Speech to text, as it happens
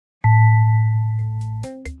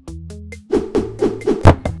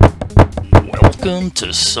Welcome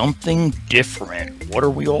to something different. What are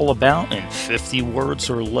we all about in 50 words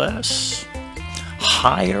or less?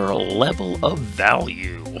 Higher level of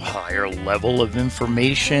value, higher level of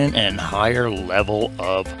information, and higher level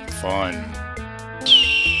of fun.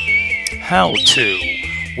 How to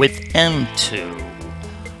with M2.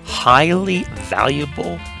 Highly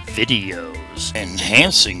valuable videos,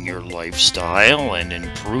 enhancing your lifestyle and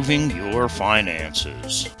improving your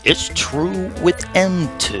finances. It's true with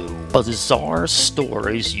M2. Bizarre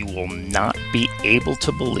stories you will not be able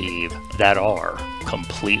to believe that are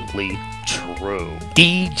completely true.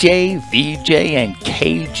 DJ, VJ, and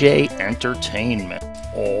KJ Entertainment.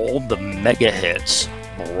 All the mega hits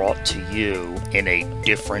brought to you in a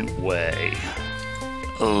different way.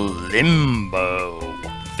 Limbo.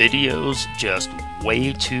 Videos just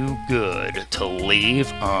way too good to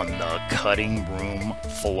leave on the cutting room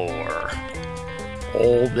floor.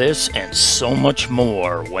 All this and so much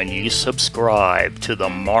more when you subscribe to the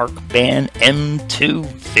MarkMannM2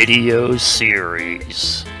 video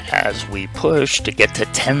series. As we push to get to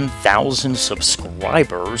 10,000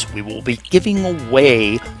 subscribers, we will be giving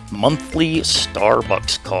away monthly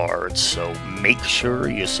Starbucks cards, so make sure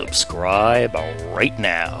you subscribe right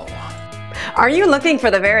now. Are you looking for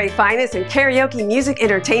the very finest in karaoke music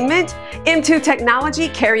entertainment? M2 Technology,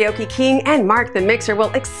 Karaoke King, and Mark the Mixer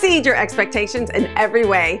will exceed your expectations in every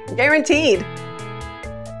way, guaranteed.